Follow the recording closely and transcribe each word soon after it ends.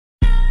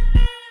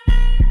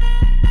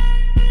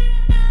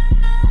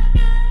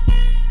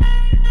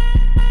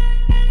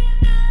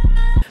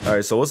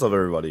Alright, so what's up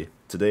everybody?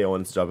 Today I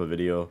wanted to drop a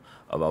video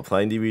about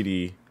playing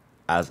DVD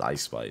as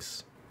Ice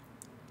Spice.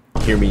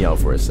 Hear me out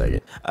for a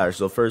second. Alright,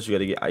 so first we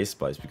gotta get Ice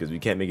Spice because we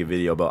can't make a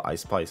video about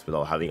Ice Spice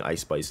without having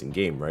Ice Spice in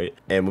game, right?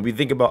 And when we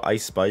think about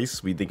Ice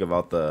Spice, we think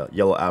about the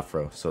yellow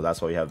afro. So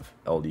that's why we have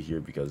LD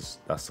here, because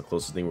that's the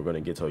closest thing we're gonna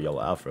get to a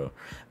yellow afro.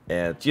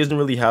 And she doesn't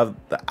really have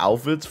the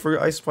outfits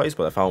for Ice Spice,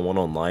 but I found one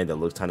online that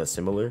looks kind of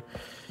similar.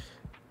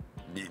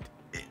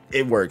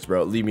 It works,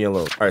 bro. Leave me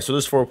alone. All right, so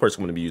there's 4 parts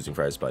I'm going to be using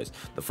for Ice Spice.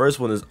 The first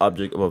one is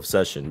Object of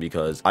Obsession,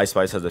 because Ice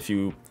Spice has a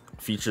few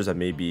features that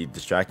may be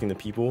distracting to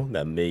people,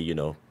 that may, you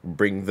know,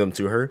 bring them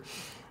to her.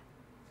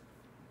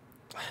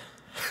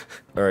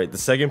 All right, the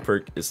second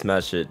perk is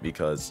Smash Hit,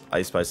 because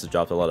Ice Spice has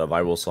dropped a lot of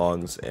viral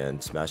songs,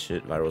 and Smash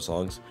Hit viral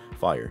songs,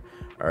 fire.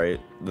 All right,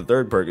 the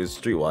third perk is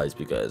Streetwise,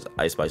 because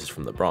Ice Spice is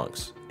from the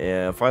Bronx.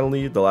 And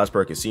finally, the last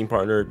perk is Scene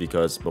Partner,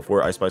 because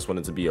before Ice Spice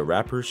wanted to be a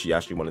rapper, she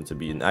actually wanted to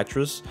be an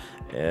actress,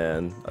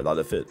 and I thought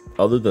it fit.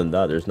 Other than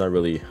that, there's not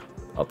really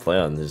a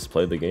plan. Just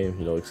play the game,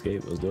 you know,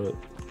 escape, let's do it.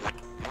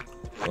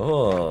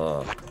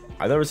 Oh,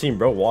 I've never seen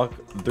bro walk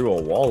through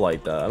a wall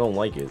like that. I don't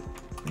like it.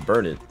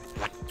 Burn it.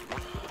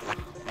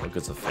 Look,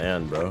 it's a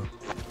fan, bro.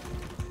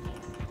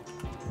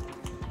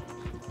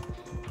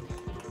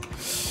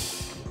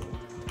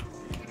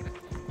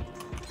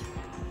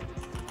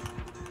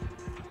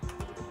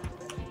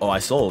 Oh, I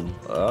sold.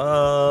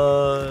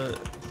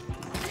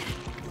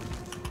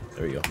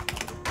 There we go.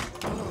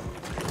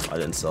 I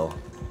didn't sell.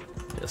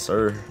 Yes,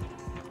 sir.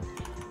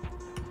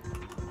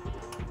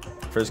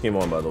 First game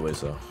on, by the way,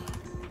 so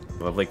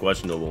if I play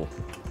questionable,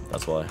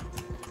 that's why.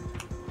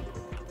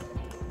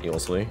 You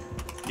want to swing?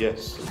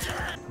 Yes.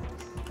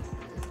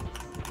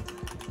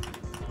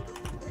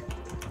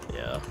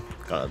 Yeah,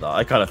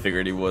 I kind of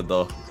figured he would,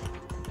 though.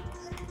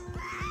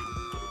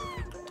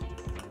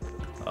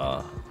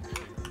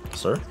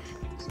 Sir?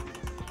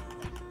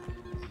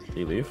 Did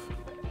he leave?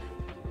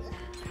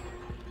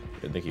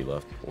 I think he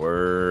left.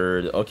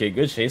 Word. Okay,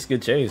 good chase,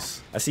 good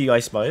chase. I see you,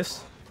 Ice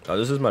Spice.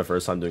 This is my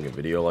first time doing a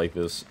video like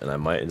this, and I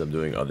might end up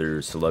doing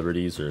other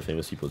celebrities or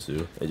famous people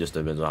too. It just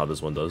depends on how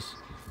this one does.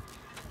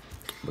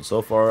 But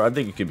so far, I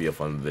think it could be a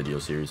fun video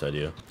series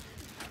idea.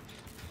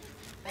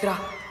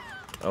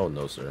 Oh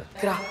no, sir.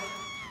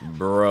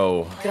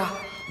 Bro.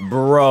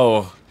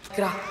 Bro.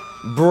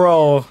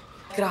 Bro.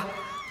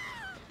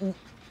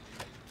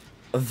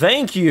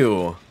 Thank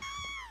you.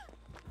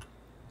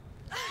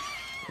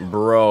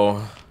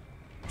 Bro.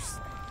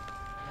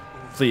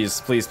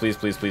 Please, please, please,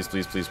 please, please,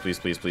 please, please, please,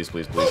 please, please,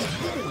 please,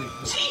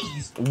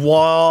 please.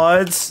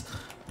 What?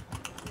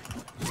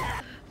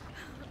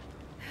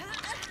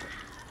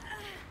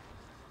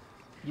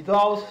 You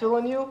thought I was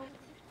feeling you?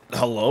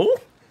 Hello?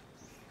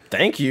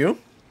 Thank you.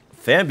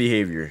 Fan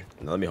behavior.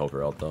 Now, let me help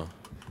her out though.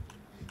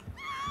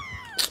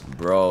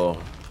 Bro.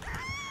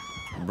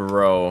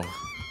 Bro.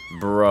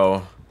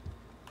 Bro.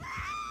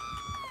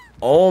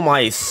 Oh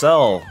my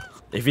cell.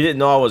 If he didn't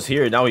know I was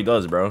here, now he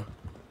does, bro.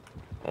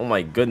 Oh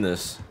my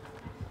goodness.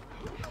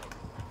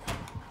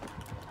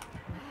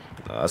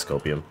 That's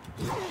copium.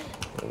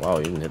 Oh, wow,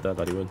 he didn't hit that. I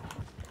thought he would.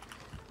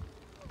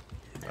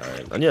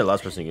 Alright. I need the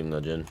last person to get in the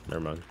gin.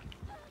 Never mind.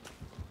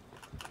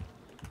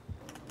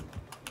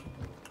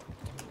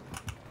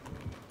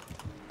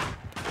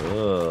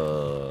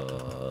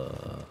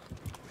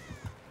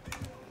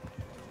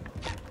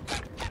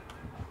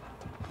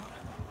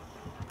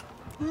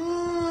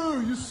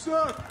 You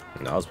suck.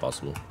 That was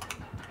possible.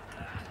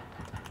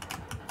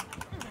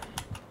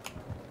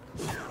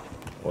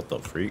 What the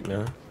freak,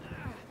 man?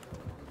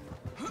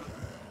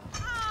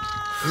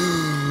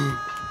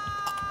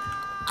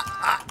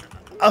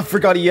 I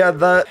forgot he had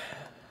that.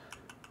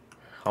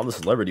 I'm the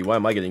celebrity. Why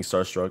am I getting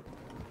starstruck?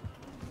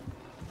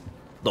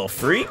 The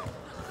freak?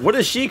 Where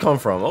does she come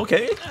from?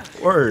 Okay.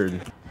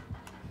 Word.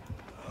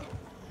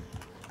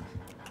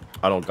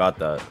 I don't got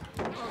that.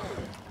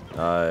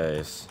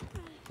 Nice.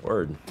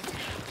 Word.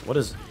 What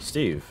is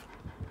Steve?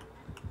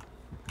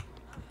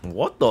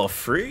 What the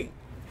freak?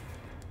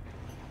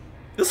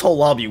 This whole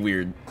lobby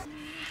weird.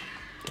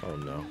 Oh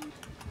no.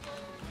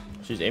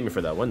 She's aiming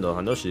for that window.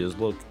 I know she is.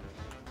 Look.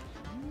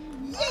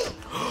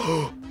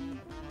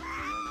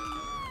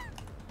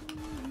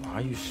 Why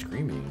are you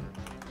screaming?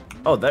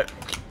 Oh, that.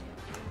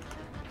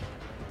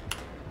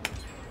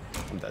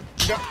 I'm dead.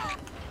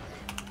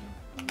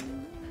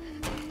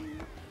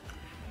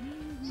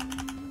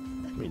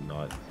 Let me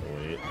not.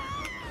 Wait.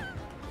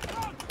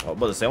 Oh,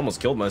 but I almost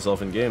killed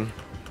myself in game.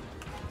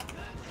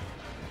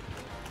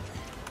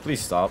 Please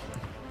stop.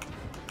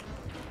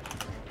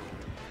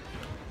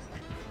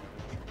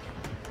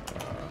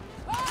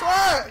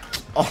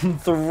 I'm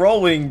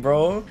throwing,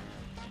 bro.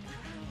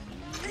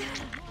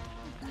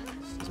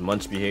 This is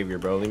munch behavior,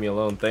 bro. Leave me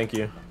alone. Thank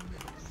you.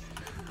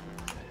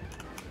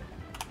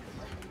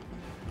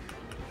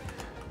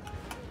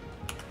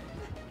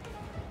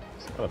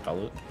 What a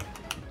pellet.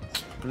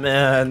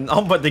 Man,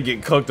 I'm about to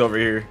get cooked over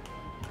here.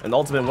 An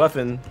ultimate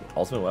weapon.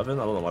 Ultimate weapon?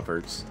 I don't know my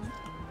perks.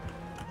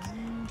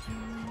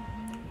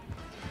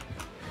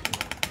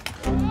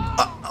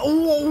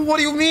 What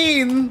do you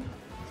mean?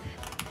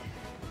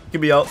 Get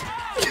me out.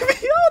 Get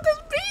me out.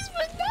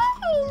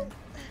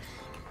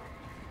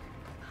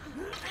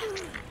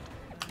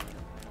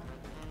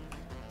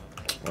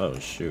 Oh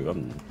shoot,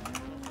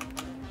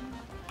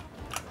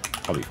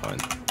 I'll be fine.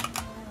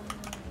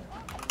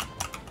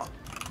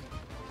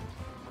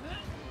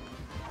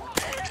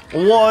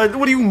 What?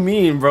 What do you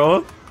mean,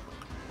 bro?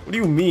 What do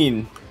you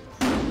mean?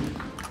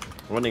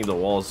 Running the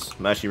walls.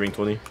 I'm actually rank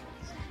 20.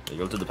 You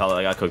go to the pallet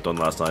I got cooked on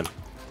last time.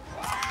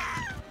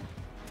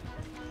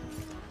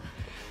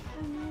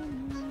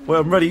 Wait,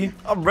 I'm ready.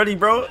 I'm ready,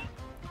 bro.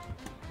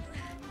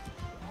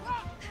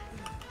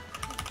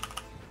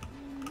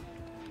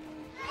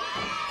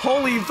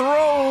 Holy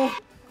throw!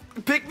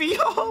 Pick me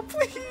up,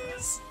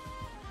 please!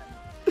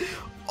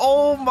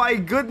 Oh my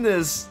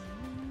goodness!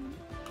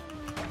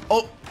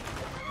 Oh!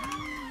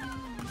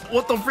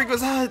 What the freak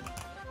was that?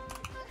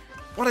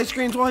 Why'd I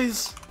scream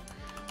twice?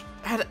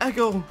 I had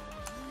echo.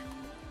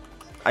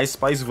 Ice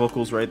Spice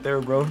vocals right there,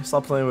 bro.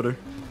 Stop playing with her.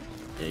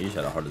 Yeah, you just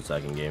had a heart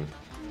attack in game.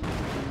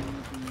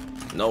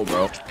 No,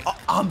 bro. Oh,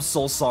 I'm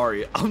so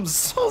sorry. I'm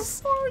so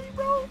sorry,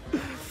 bro.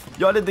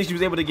 Yo, I didn't think she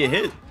was able to get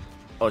hit.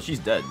 Oh, she's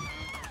dead.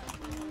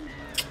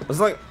 It's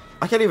like,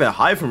 I can't even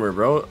hide from her,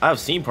 bro. I have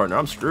scene partner.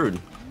 I'm screwed.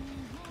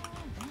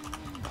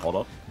 Hold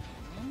up.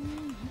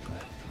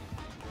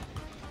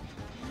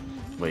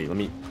 Wait, let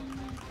me...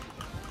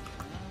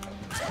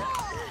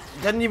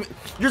 Didn't even...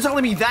 You're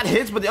telling me that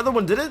hits, but the other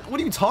one didn't? What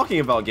are you talking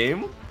about,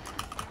 game?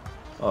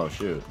 Oh,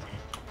 shoot.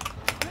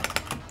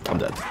 I'm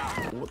dead.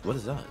 What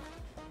is that?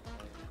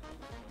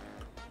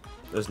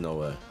 There's no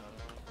way.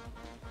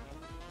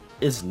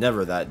 It's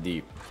never that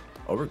deep.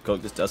 Oh, we're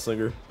cooked. This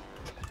Deathslinger.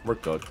 We're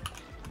cooked.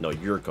 No,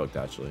 you're cooked,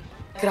 actually.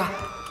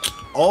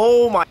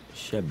 Oh, my...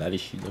 She a baddie.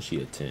 She knows she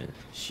a 10.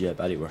 She a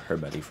baddie with her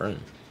baddie friend.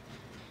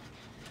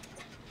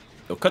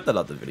 Yo, cut that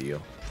out the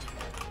video.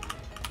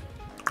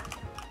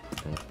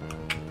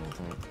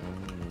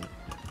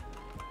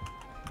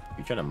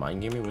 You trying to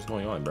mind game me? What's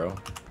going on, bro?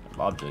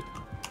 Object.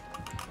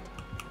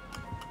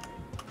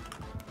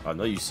 I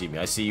know you see me.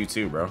 I see you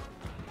too, bro.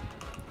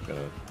 I'm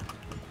gonna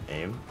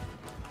aim.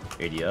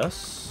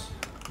 ADS.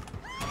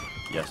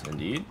 Yes,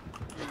 indeed.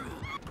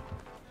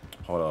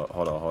 Hold up,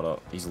 hold up, hold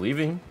up. He's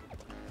leaving.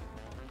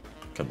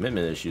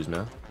 Commitment issues,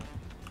 man.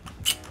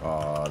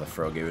 Aw, the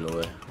fro gave it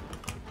away.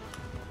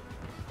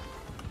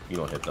 You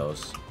don't hit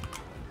those.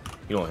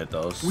 You don't hit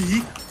those.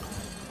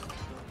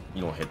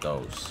 You don't hit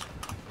those.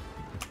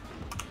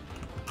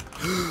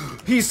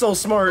 He's so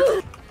smart.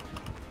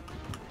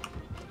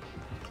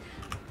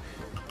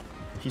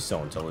 He's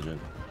so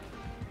intelligent.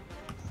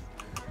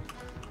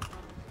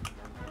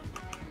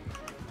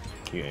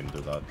 You aim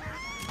through that.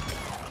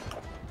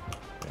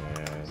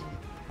 And...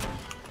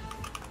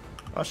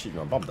 oh shit,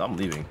 no, I'm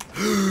leaving.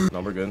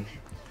 No, we're good.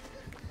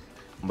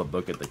 I'm gonna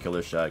book at the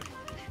Killer Shack.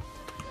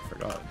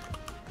 Forgot.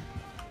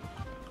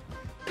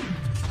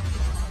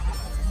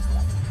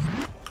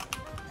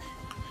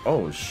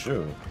 Oh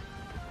shoot.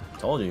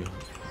 Told you.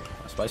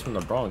 Spice from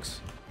the Bronx.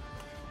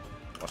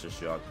 Watch this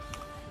shot.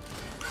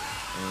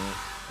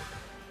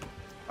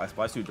 I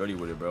Spice too dirty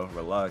with it, bro.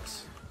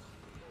 Relax.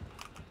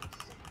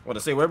 What to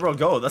say? Where'd bro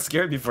go? That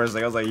scared me for a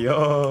second. I was like,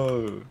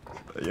 yo.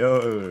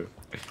 Yo.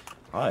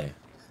 Hi.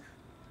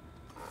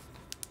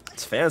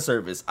 It's fan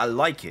service. I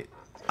like it.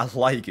 I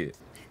like it.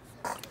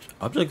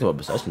 Object of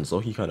obsession, so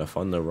he kind of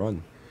fun to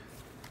run.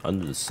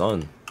 Under the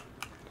sun.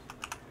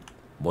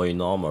 Boy, you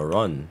know I'ma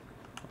run.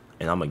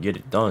 And I'ma get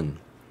it done.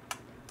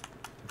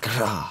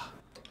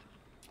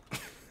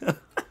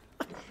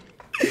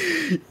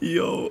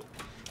 Yo.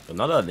 But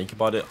now that I think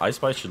about it, Ice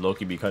Spice should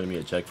low-key be cutting me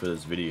a check for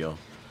this video.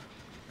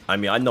 I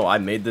mean, I know I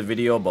made the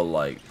video, but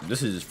like,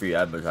 this is just free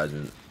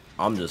advertisement.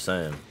 I'm just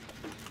saying.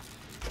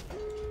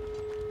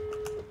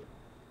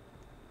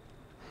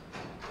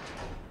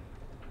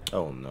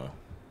 Oh no.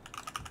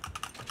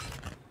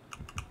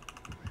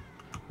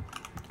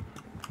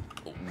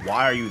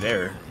 Why are you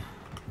there?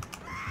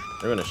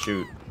 They're gonna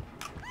shoot.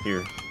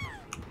 Here.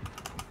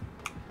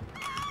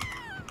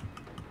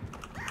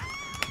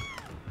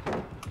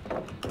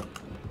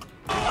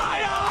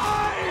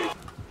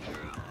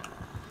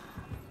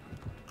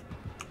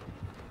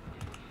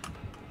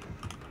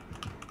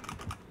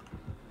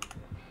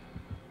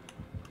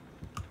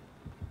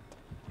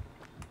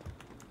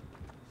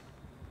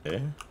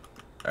 Okay.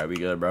 Alright, we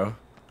good, bro.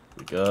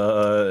 We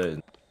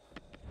good.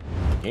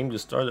 Game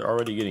just started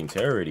already getting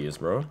terror radius,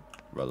 bro.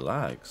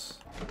 Relax.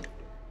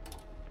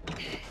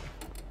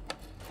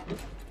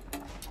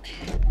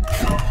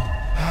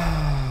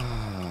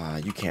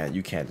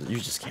 You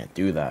just can't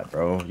do that,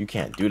 bro. You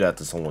can't do that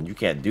to someone. You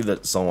can't do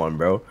that to someone,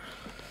 bro.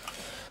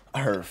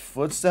 I heard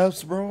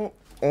footsteps, bro.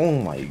 Oh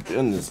my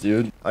goodness,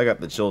 dude. I got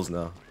the chills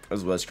now.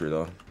 That's Wesker,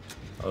 though.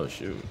 Oh,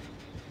 shoot.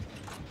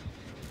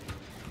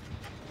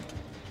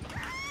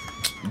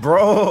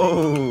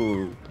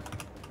 Bro!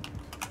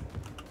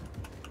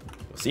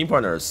 Scene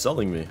partner is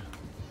selling me.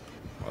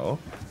 Oh.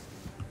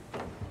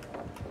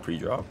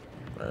 Pre-drop.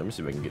 Alright, let me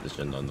see if I can get this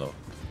gen done, though.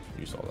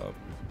 You saw that.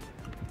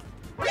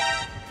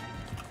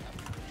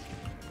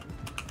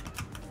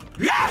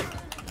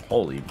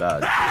 Holy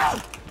bad.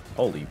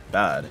 Holy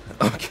bad.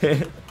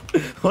 Okay.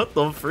 What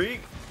the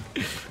freak?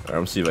 Alright, I'm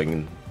gonna see if I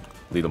can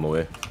lead them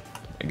away.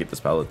 And get this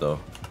pallet though.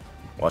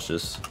 Watch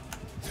this.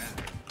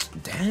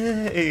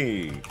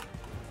 Hey.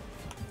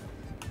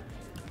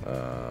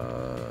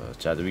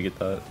 Chad, did we get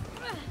that?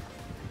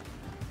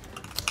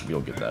 We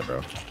don't get that,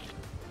 bro.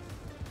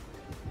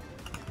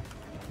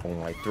 Oh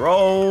my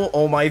throw!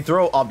 Oh my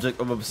throw!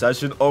 Object of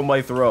obsession! Oh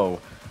my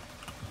throw!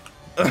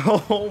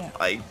 Oh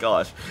my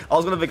gosh! I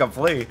was gonna make a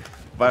play,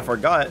 but I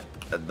forgot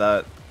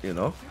that, you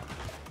know,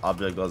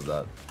 object does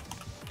that.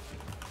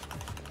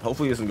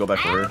 Hopefully this can go back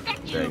for her.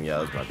 Dang, yeah,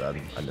 that's my bad.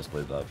 I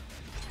misplayed that.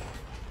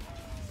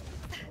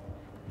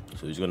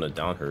 So he's gonna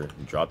down her,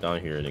 drop down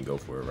here, and then go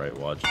for it, right?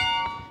 Watch.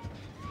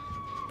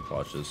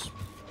 Watch this.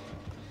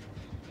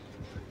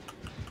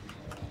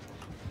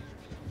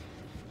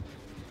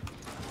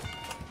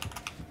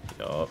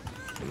 Yup.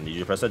 I need you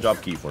to press that drop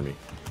key for me.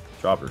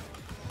 Drop her.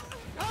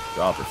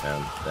 Drop her,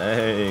 fam.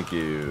 Thank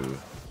you.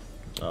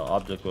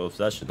 Object of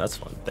obsession. That's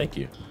fun. Thank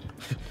you.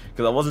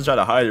 Because I wasn't trying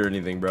to hide or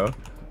anything, bro.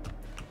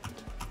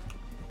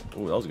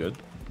 Ooh, that was good.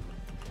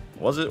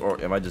 Was it,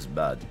 or am I just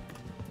bad?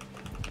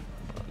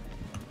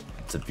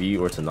 To be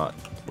or to not?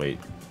 Wait.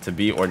 To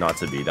be or not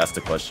to be? That's the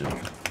question.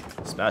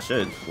 Smash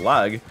it.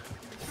 Lag.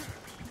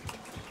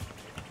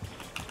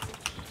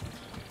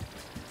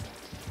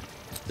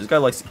 This guy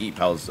likes to eat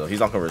pals, though. He's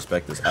not gonna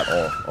respect this at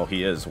all. Oh,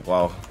 he is.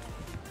 Wow.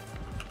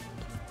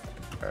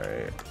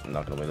 Alright. I'm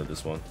not gonna win at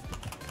this one.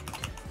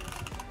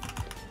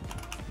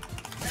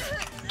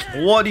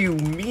 What do you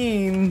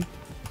mean?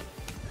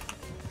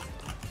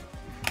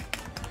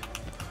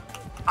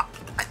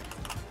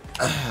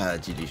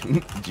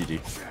 GG. GG.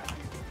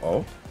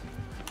 Oh.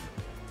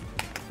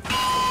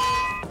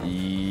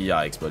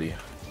 Yikes, buddy.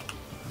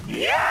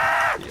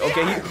 Yeah.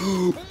 Okay.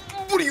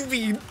 What do you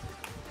mean?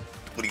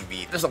 What do you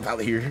mean? There's a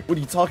pallet here. What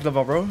are you talking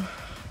about, bro?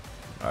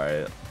 All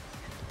right.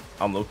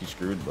 I'm low-key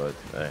screwed, but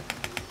hey.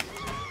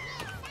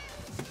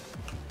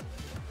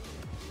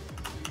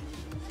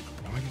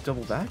 Why are you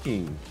double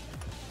backing?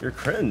 You're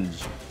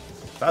cringe.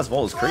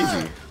 Fastball is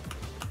crazy.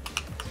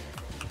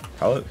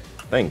 Pallet?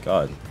 Thank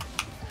God.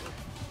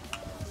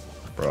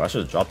 Bro, I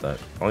should have dropped that.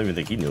 I don't even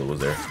think he knew it was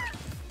there.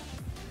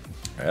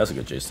 Alright, that's a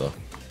good chase though.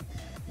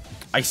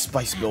 Ice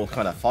Spice build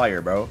kind of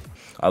fire, bro.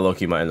 I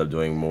low-key might end up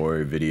doing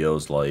more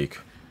videos like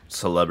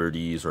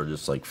celebrities or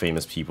just like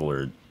famous people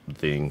or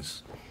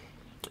things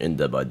in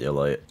Dead by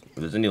Daylight. If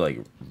there's any like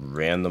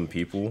random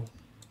people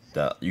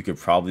that you could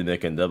probably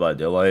make in Dead by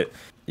Daylight,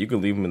 you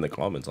can leave them in the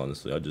comments,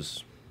 honestly. I'll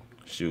just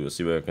shoot, let's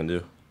see what I can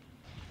do.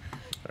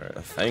 Alright,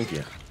 thank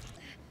you.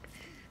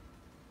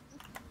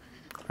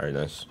 Alright,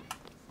 nice.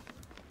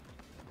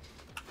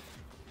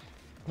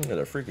 Yeah,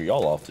 the freak are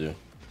y'all off to?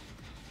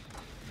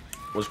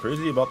 What's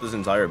crazy about this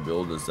entire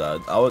build is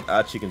that I would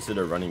actually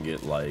consider running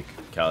it like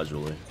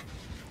casually.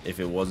 If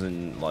it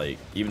wasn't like,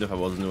 even if I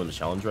wasn't doing a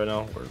challenge right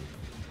now, or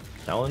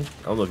challenge?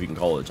 I don't know if you can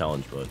call it a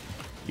challenge, but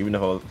even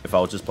if I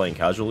was just playing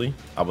casually,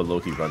 I would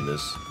low-key run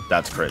this.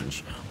 That's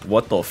cringe.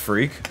 What the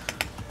freak?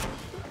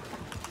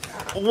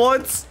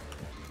 What?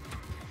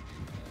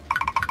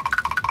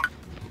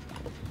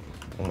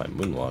 Oh, my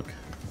moonwalk.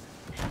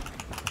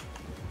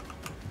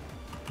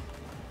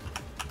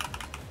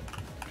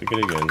 Pick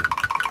it again.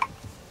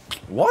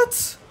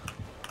 What?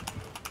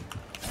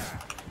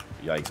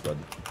 Yikes, bud.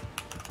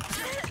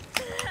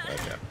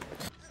 Okay.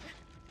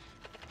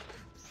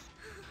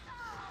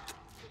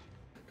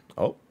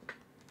 Oh.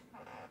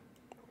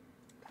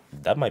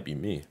 That might be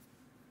me.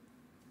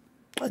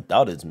 I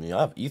doubt it's me.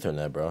 I have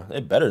Ethernet, bro.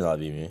 It better not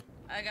be me.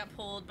 I got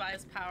pulled by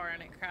his power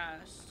and it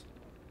crashed.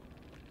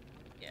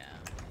 Yeah.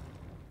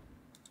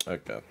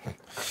 Okay.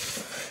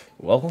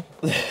 Well,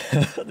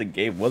 the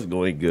game was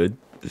going good.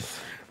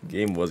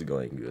 Game was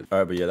going good. All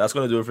right, but yeah, that's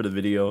gonna do it for the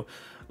video.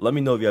 Let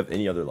me know if you have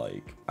any other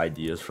like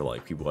ideas for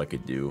like people I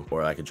could do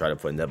or I could try to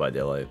put in Dead by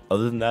Daylight.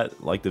 Other than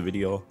that, like the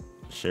video,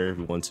 share if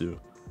you want to,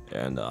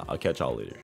 and I'll catch y'all later.